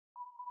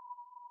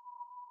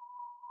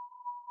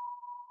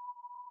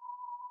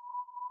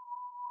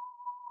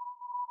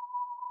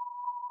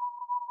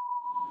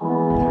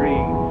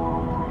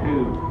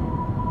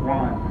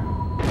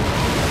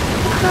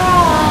Cries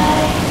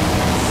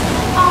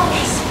of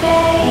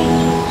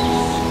space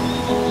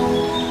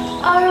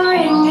are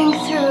ringing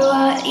through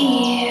our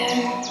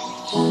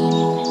ears.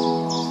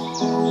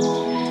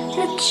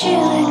 The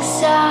chilling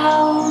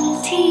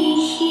sound he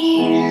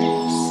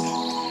hears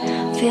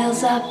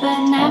fills up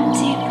an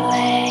empty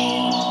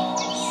place.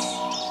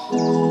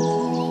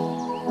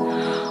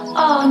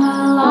 On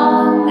a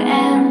long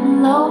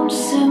and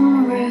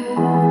lonesome route,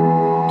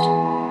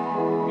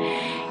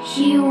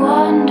 he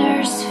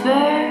wanders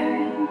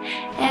firm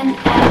and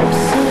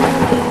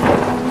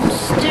absolute,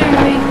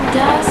 stirring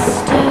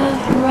dust of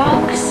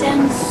rocks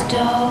and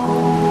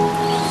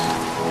stones,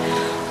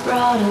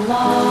 brought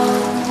along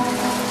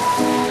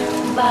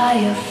by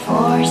a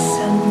force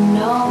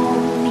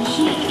unknown.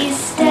 He is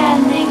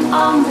standing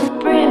on the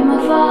brim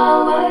of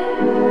our world,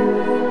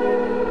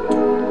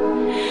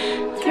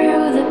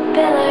 through the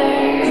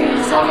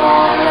pillars of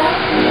our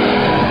life.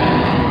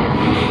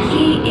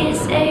 He is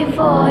a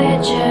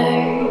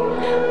voyager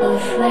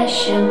of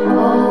flesh and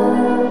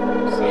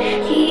bones.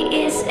 He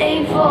is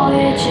a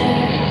voyager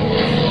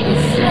of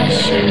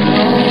flesh and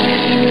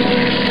bones.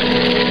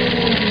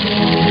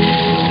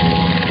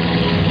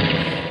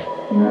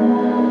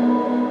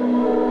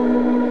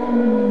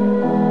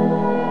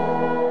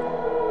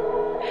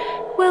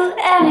 Will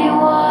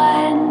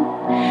anyone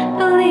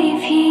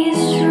believe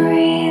he's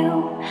real?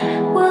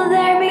 Will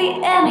there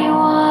be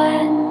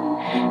anyone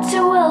to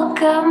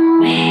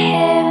welcome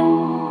him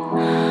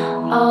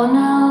on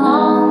a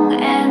long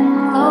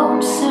and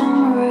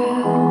lonesome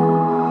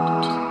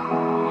route?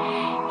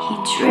 He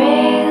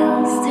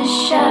trails the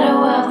shadow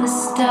of the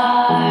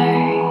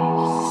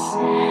stars,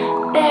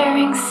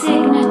 bearing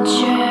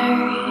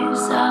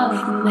signatures of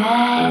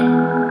men,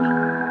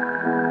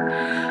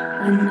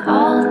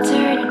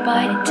 unaltered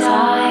by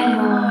time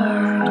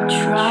or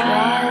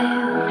trial.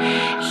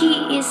 He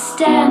is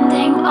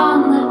standing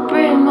on the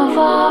brim of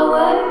our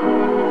world,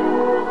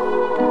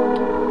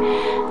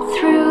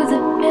 through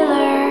the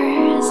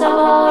pillars of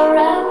our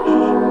realm.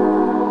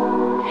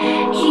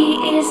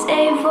 He is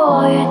a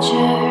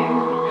voyager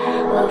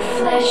of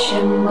flesh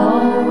and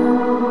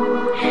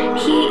bone.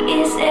 He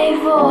is a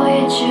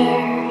voyager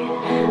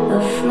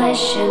of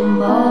flesh and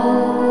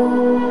bone.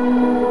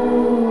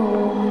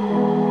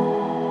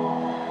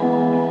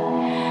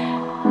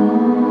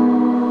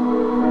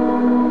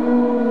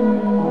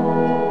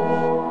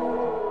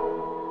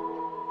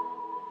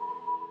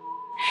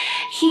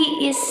 He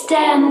is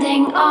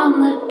standing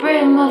on the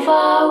brim of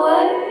our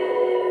world,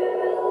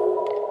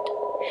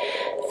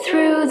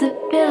 through the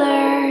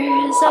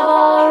pillars of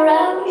our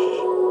realm.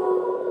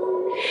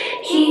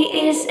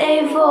 He is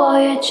a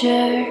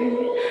voyager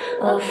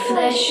of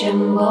flesh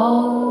and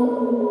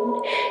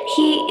bone.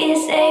 He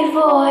is a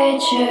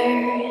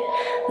voyager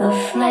of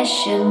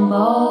flesh and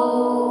bone.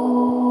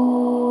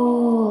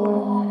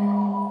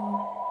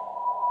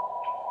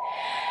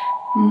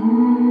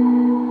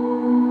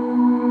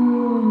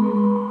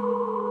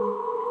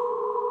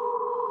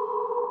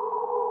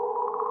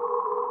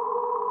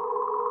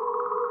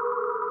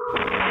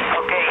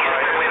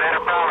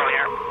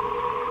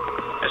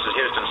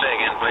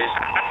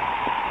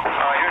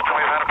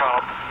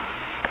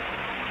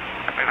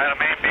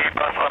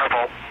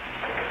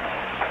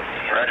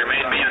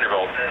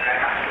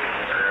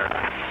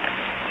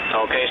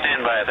 Okay,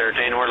 stand by,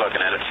 13, we're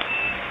looking at it.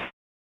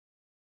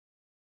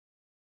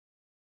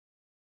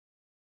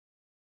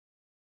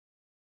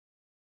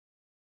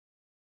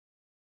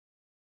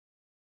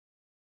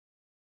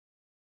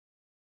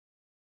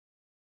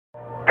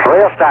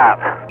 Wheel stop.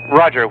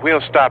 Roger,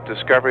 wheel stop,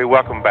 Discovery.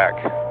 Welcome back.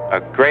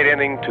 A great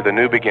ending to the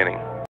new beginning.